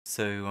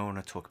So I want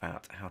to talk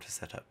about how to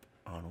set up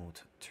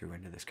Arnold to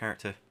render this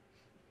character,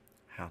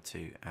 how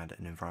to add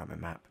an environment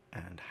map,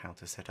 and how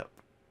to set up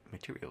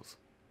materials.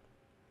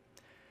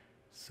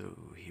 So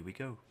here we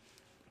go.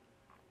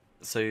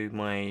 So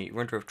my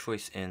render of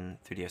choice in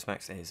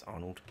 3dsmax is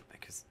Arnold,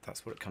 because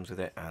that's what it comes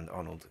with it, and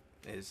Arnold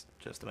is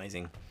just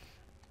amazing.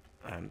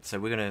 So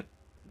we're going to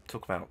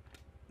talk about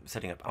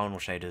setting up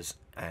Arnold shaders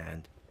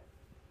and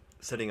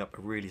setting up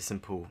a really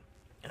simple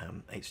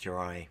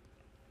HDRI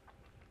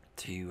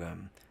to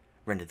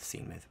render the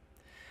scene with.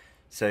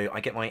 So I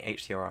get my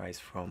HDRIs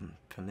from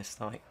this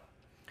site,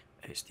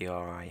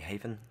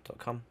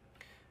 HDRIhaven.com.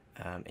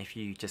 If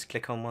you just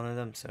click on one of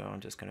them, so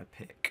I'm just going to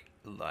pick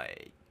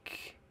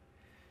like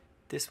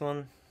this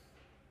one,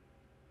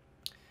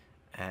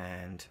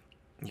 and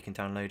you can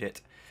download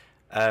it.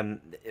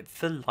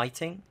 For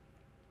lighting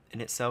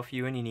in itself,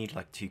 you only need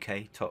like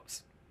 2K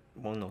tops.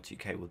 1 or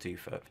 2K will do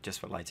for just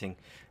for lighting.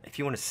 If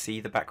you want to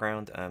see the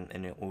background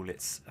in all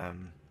its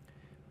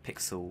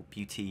pixel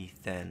beauty,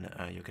 then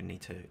you're going to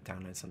need to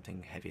download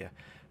something heavier.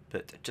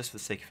 But just for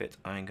the sake of it,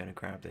 I'm going to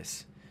grab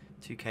this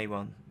 2K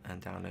one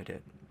and download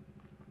it.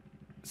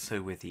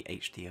 So with the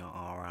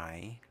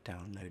HDRI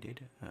downloaded,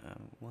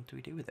 what do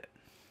we do with it?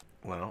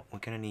 Well, we're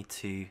going to need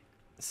to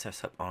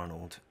set up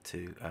Arnold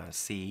to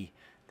see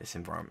this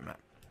environment map.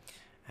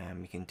 And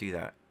we can do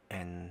that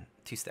in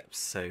 2 steps.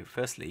 So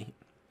firstly,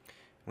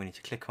 we need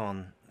to click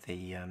on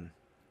the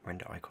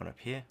render icon up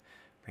here,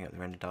 bring up the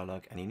render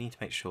dialog, and you need to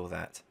make sure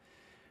that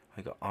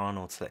we've got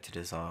Arnold selected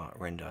as our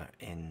render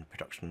in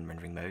production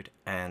rendering mode.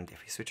 And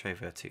if we switch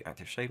over to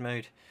active shade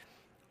mode,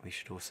 we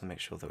should also make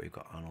sure that we've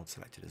got Arnold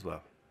selected as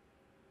well.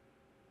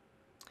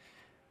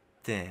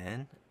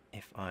 Then,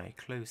 if I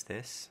close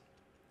this,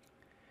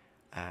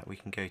 we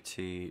can go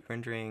to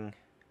rendering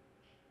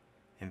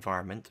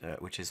environment,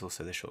 which is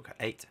also the shortcut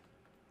 8,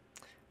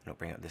 and it'll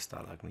bring up this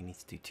dialog. We need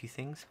to do 2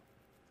 things.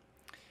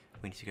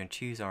 We need to go and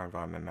choose our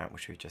environment map,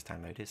 which we've just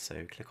downloaded.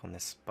 So click on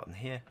this button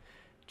here,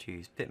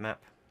 choose bitmap,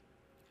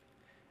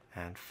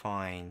 and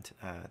find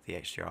the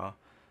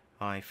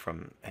HDRI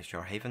from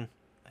HDR Haven.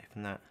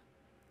 Open that.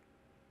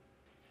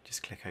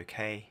 Just click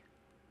OK,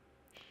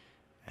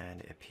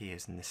 and it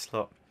appears in this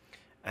slot.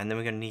 And then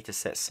we're going to need to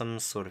set some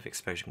sort of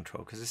exposure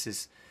control, because this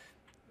is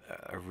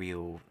a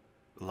real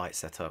light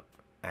setup,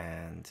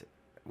 and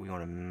we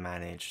want to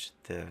manage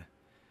the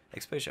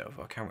exposure of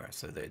our camera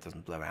so that it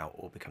doesn't blow out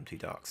or become too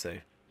dark. So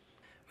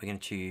we're going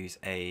to choose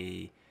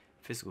a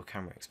physical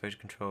camera exposure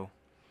control,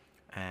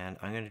 and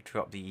I'm going to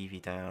drop the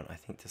EV down, I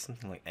think, to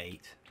something like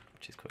 8,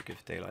 which is quite good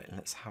for daylight, and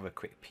let's have a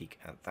quick peek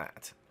at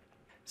that.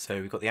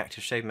 So we've got the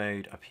active shade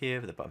mode up here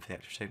with the button for the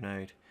active shade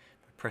mode.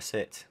 If I press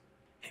it,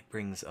 it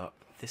brings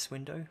up this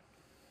window,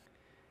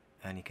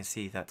 and you can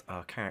see that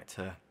our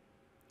character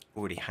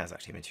already has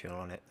actually material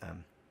on it,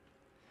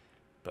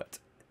 but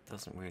it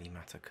doesn't really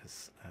matter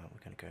because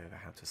we're going to go over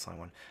how to assign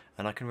one.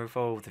 And I can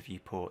revolve the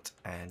viewport,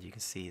 and you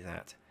can see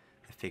that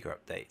the figure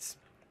updates.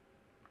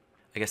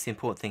 I guess the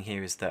important thing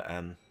here is that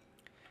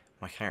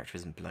my character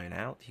isn't blown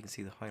out. You can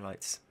see the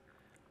highlights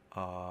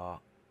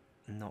are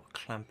not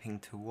clamping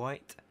to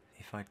white.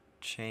 If I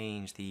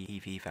change the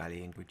EV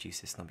value and reduce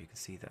this number, you can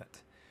see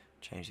that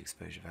change the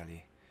exposure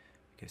value.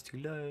 It goes too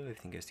low,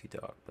 everything goes too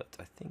dark, but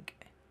I think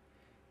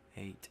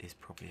 8 is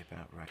probably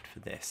about right for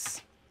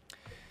this.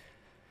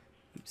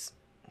 Oops,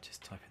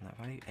 just type in that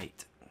value,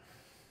 8.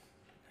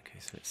 Okay,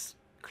 so let's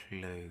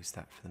close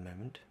that for the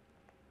moment.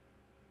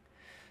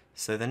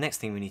 So the next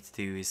thing we need to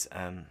do is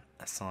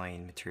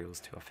assign materials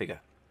to our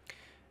figure.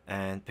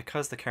 And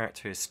because the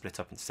character is split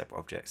up into separate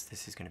objects,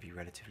 this is going to be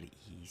relatively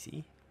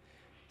easy.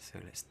 So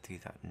let's do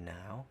that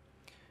now.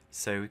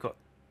 So we've got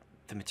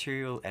the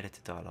material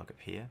editor dialog up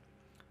here.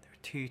 There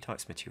are 2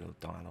 types of material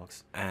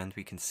dialogs, and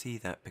we can see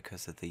that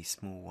because of the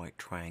small white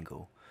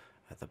triangle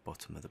at the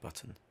bottom of the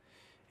button.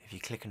 If you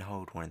click and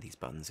hold one of these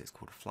buttons, it's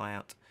called a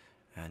flyout,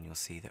 and you'll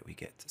see that we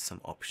get some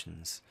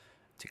options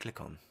to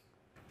click on.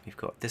 We've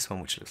got this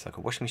one which looks like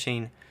a washing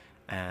machine,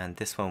 and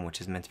this one which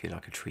is meant to be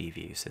like a tree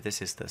view. So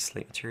this is the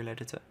slate material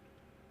editor,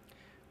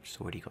 which has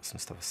already got some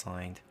stuff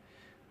assigned.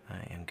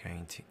 I am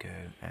going to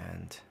go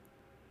and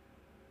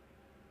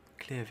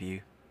clear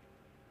view.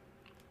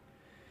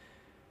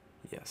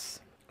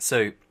 Yes.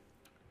 So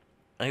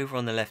over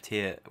on the left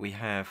here we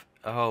have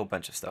a whole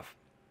bunch of stuff.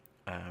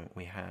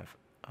 We have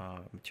our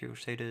material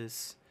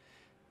shaders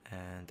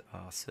and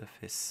our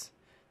surface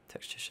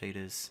texture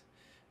shaders,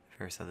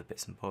 various other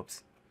bits and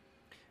bobs.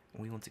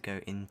 We want to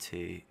go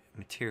into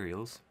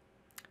materials,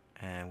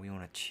 and we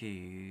want to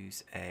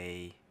choose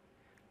a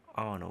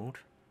Arnold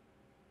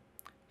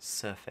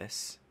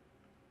surface.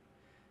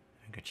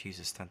 I'm going to choose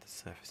a standard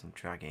surface and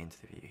drag it into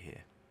the view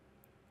here.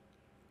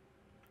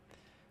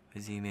 If I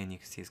zoom in, you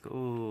can see it's got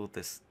all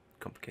this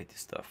complicated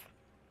stuff,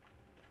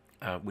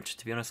 which,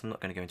 to be honest, I'm not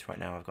going to go into right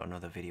now. I've got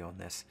another video on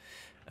this.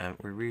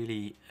 We're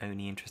really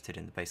only interested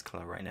in the base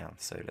color right now,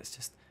 so let's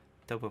just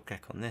double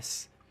click on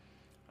this,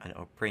 and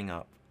it'll bring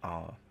up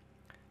our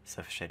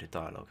surface shader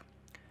dialog.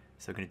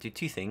 So we're going to do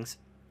 2 things.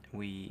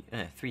 3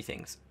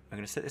 things. We're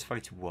going to set this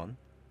value to 1,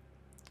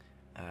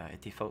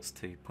 It defaults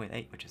to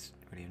 0.8, which is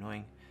really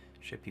annoying.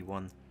 Should be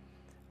 1.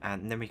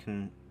 And then we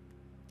can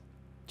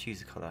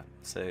choose a colour.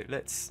 So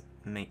let's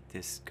make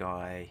this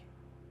guy,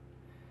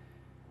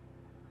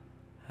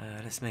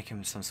 let's make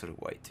him some sort of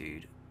white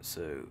dude.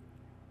 So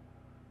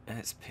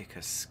let's pick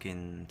a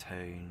skin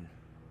tone,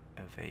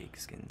 a vague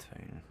skin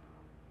tone.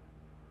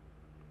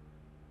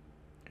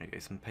 There we go,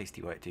 some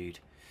pasty white dude.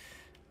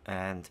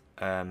 And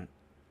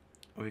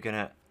we're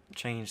gonna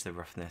change the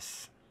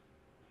roughness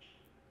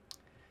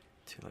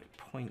to like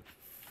 0.4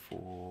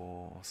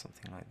 or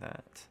something like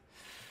that.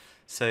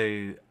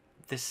 So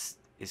this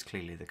is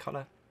clearly the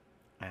colour,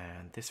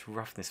 and this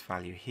roughness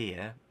value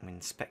here, I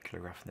mean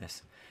specular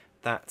roughness,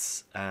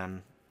 that's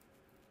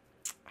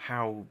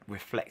how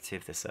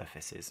reflective the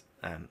surface is,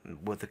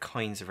 well, the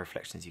kinds of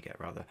reflections you get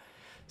rather.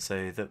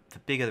 So the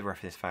bigger the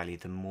roughness value,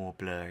 the more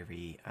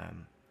blurry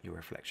your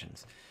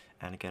reflections.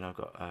 And again, I've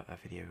got a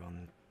video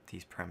on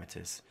these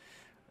parameters,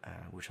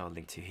 which I'll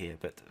link to here,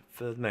 but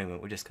for the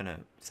moment we're just going to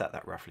set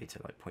that roughly to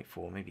like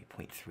 0.4, maybe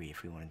 0.3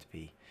 if we want it to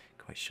be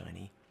quite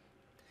shiny.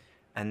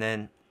 And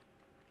then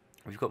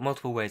we've got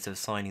multiple ways of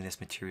assigning this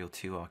material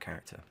to our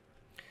character.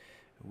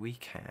 We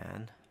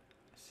can,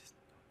 let's just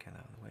get that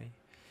out of the way,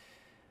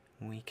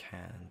 we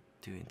can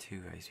do it in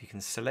two ways. We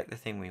can select the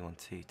thing we want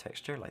to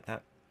texture like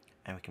that,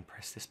 and we can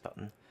press this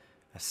button,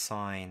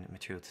 assign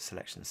material to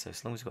selection. So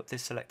as long as we've got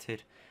this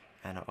selected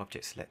and our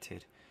object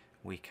selected,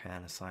 we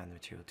can assign the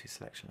material to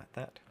selection like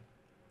that.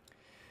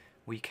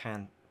 We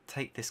can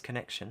take this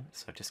connection,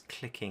 so just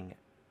clicking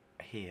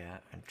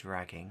here and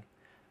dragging,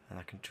 and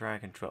I can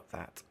drag and drop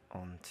that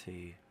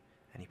onto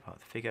any part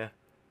of the figure.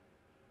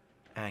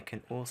 And I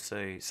can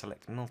also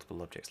select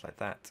multiple objects like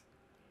that,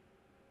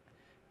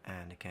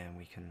 and again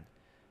we can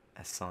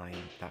assign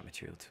that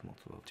material to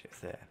multiple objects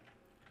there.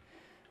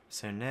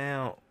 So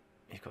now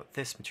you've got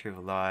this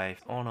material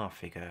live on our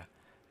figure.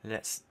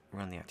 Let's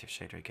run the active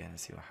shader again and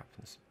see what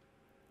happens.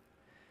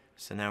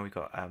 So now we've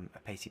got a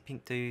pasty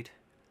pink dude,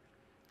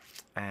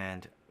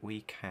 and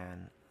we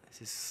can,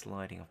 this is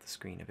sliding off the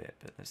screen a bit,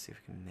 but let's see if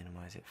we can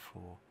minimize it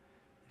for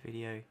the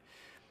video.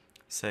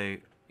 So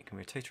you can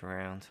rotate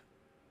around,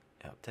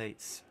 it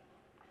updates,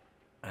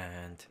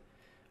 and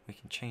we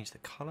can change the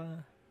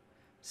color.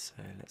 So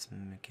let's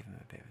give him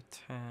a bit of a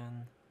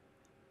tan,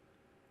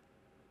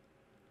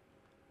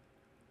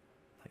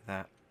 like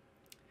that.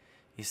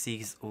 You see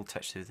he's all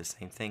touched with the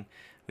same thing.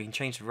 We can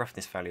change the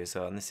roughness value as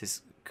well, and this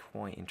is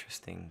quite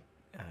interesting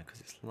because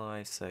it's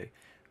live. So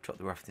drop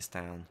the roughness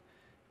down,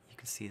 you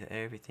can see that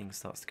everything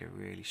starts to go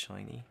really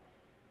shiny,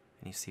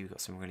 and you see we've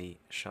got some really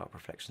sharp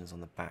reflections on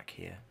the back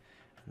here,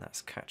 and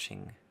that's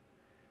catching,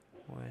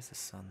 where's the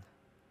sun?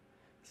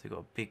 So we've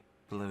got a big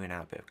blowing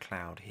out bit of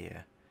cloud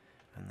here,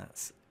 and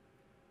that's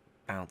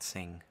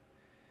bouncing,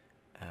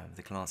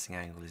 the glancing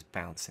angle is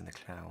bouncing the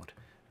cloud.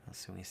 And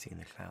so we see in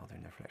the cloud there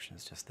are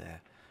reflections just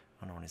there,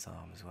 and on his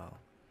arm as well.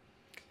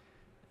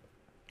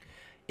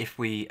 If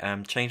we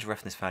change the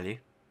roughness value,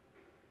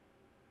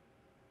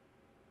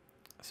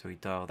 so we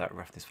dial that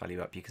roughness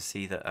value up, you can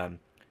see that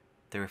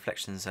the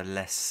reflections are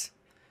less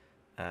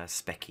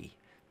specky,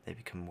 they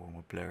become more and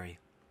more blurry.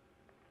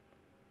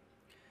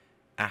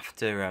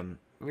 After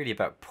really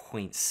about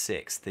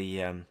 0.6,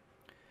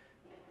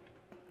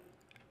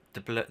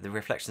 the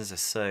reflections are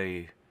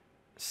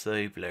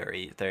so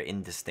blurry, they're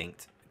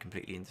indistinct,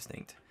 completely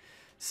indistinct.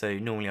 So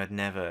normally I'd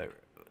never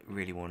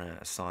really want to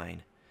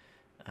assign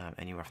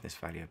any roughness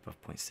value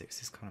above 0.6.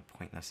 It's kind of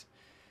pointless.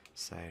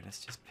 So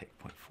let's just pick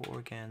 0.4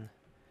 again.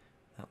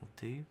 That will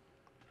do.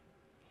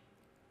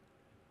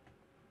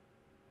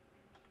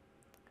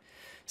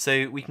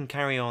 So we can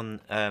carry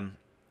on,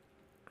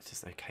 let's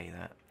just OK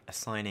that,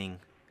 assigning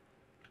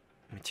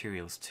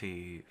materials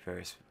to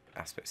various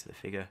aspects of the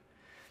figure.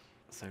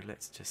 So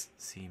let's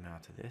just zoom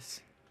out of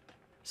this.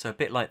 So a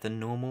bit like the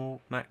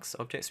normal Max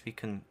objects, we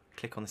can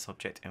click on this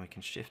object and we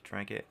can shift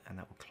drag it, and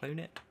that will clone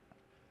it.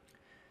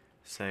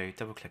 So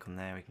double click on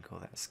there, we can call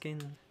that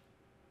skin.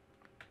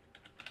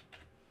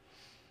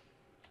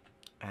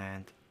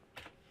 And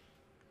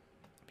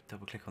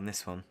double click on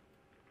this one,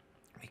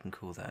 we can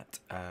call that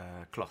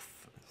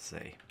cloth, let's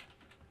say.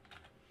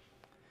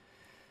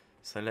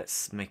 So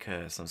let's make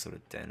some sort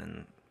of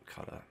denim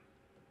colour,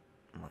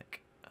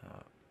 like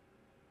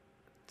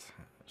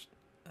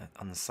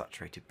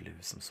unsaturated blue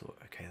of some sort.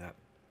 Okay, that.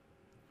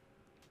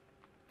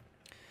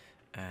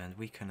 And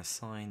we can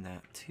assign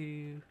that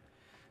to,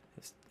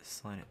 let's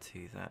assign it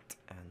to that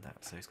and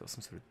that. So he's got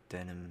some sort of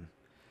denim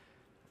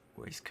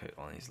waistcoat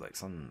on. He's like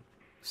some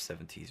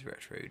 70s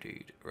retro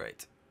dude,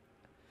 right?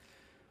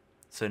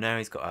 So now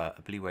he's got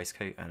a blue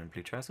waistcoat and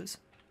blue trousers.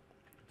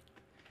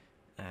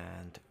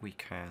 And we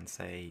can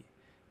say,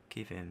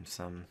 give him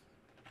some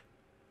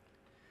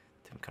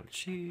different coloured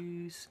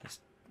shoes. Let's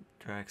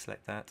drag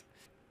select that.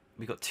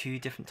 We've got two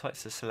different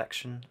types of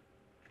selection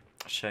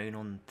shown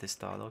on this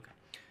dialog.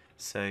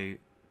 So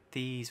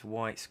these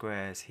white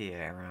squares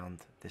here around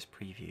this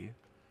preview,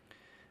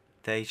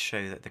 they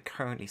show that the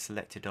currently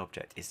selected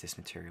object is this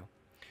material.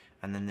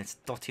 And then this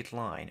dotted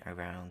line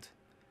around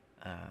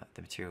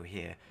the material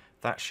here,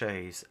 that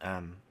shows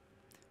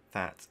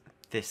that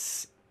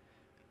this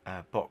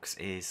box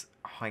is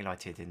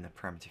highlighted in the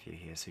parameter view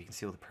here, so you can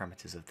see all the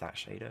parameters of that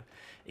shader.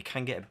 It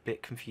can get a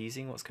bit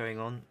confusing what's going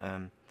on.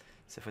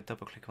 So if I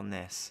double click on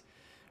this,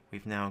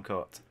 we've now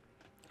got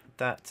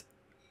that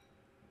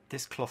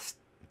this cloth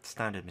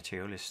standard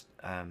material is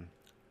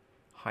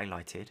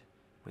highlighted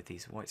with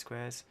these white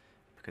squares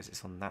because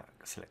it's on that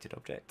selected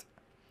object.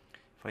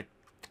 If I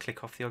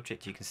click off the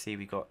object, you can see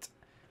we got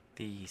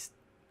these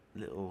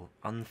little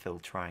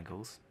unfilled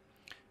triangles,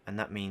 and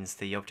that means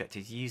the object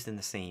is used in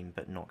the scene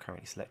but not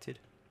currently selected.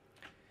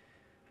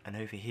 And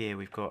over here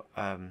we've got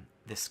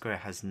this square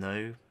has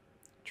no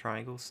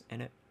triangles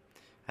in it,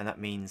 and that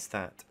means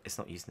that it's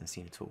not used in the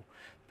scene at all.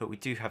 But we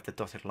do have the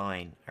dotted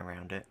line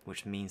around it,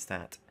 which means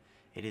that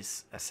it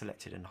is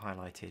selected and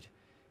highlighted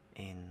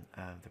in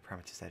the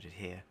parameters added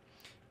here.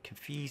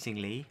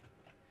 Confusingly,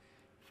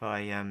 if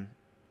I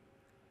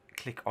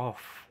click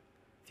off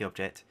the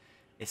object,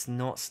 it's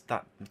not,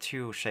 that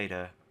material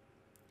shader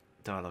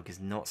dialog is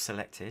not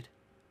selected,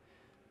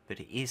 but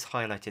it is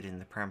highlighted in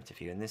the parameter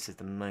view, and this is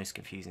the most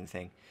confusing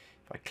thing.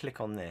 If I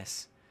click on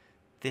this,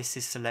 this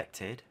is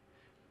selected,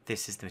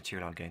 this is the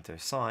material I'm going to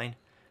assign,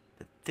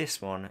 but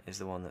this one is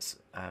the one that's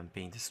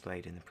being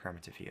displayed in the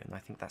parameter view, and I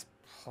think that's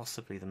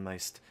possibly the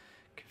most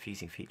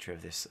confusing feature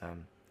of this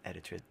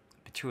editor.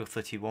 Material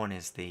 31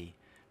 is the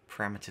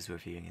parameters we're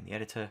viewing in the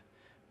editor,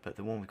 but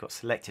the one we've got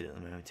selected at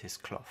the moment is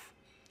cloth.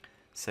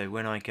 So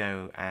when I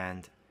go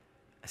and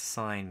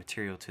assign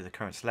material to the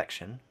current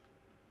selection,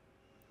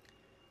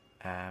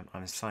 I'm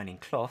assigning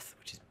cloth,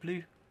 which is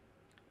blue,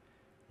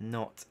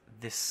 not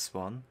this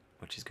one,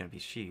 which is going to be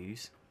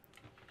shoes.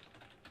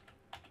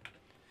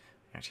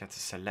 I actually have to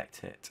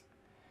select it,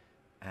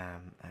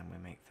 and we'll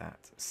make that,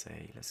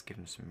 say, let's give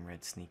them some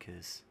red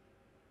sneakers.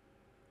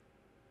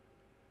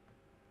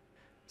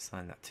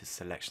 Assign that to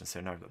selection.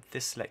 So now I've got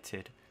this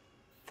selected.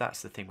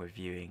 That's the thing we're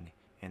viewing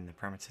in the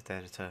parameters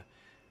editor.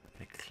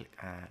 I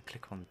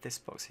click on this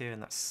box here,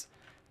 and that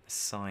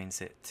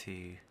assigns it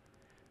to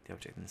the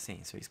object in the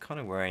scene. So he's kind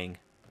of wearing,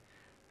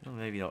 well,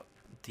 maybe not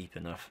deep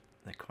enough.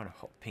 They're kind of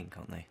hot pink,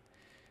 aren't they?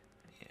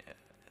 Yeah,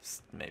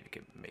 let's maybe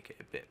make it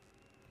a bit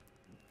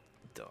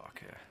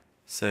darker.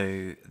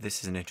 So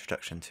this is an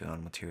introduction to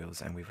Arnold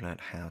Materials, and we've learned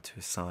how to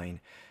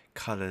assign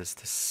colours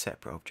to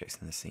separate objects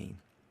in the scene.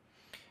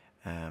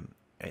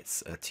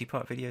 It's a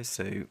two-part video,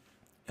 so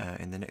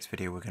in the next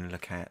video we're going to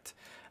look at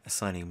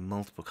assigning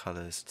multiple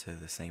colours to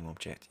the same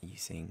object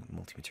using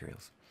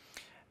multi-materials.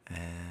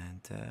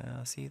 And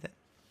I'll see you then.